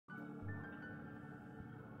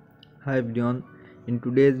Hi everyone, in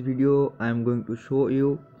today's video I am going to show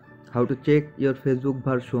you how to check your Facebook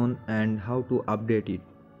version and how to update it.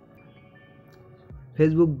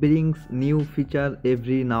 Facebook brings new feature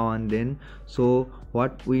every now and then, so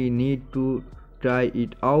what we need to try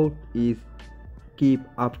it out is keep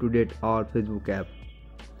up to date our Facebook app.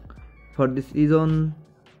 For this reason,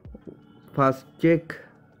 first check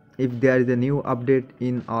if there is a new update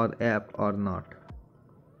in our app or not.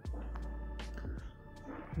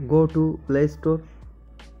 Go to Play Store,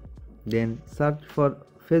 then search for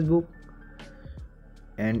Facebook,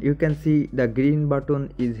 and you can see the green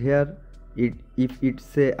button is here. If it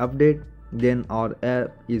say update, then our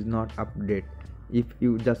app is not update. If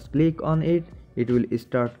you just click on it, it will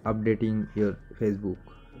start updating your Facebook.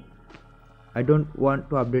 I don't want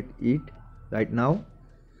to update it right now.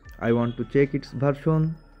 I want to check its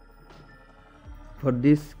version. For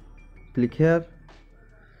this, click here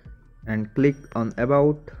and click on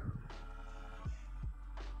about.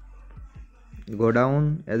 Go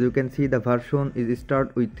down. As you can see, the version is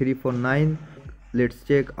start with 349. Let's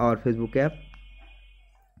check our Facebook app.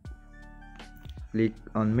 Click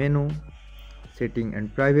on menu, setting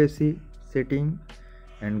and privacy setting,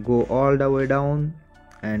 and go all the way down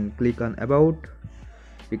and click on about.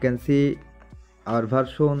 You can see our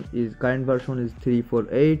current version is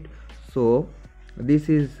 348, so this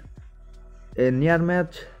is a near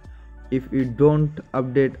match. If you don't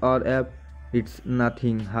update our app, it's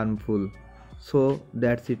nothing harmful. So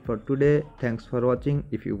that's it for today. Thanks for watching.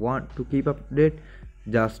 If you want to keep update,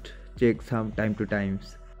 just check some time to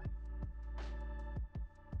times.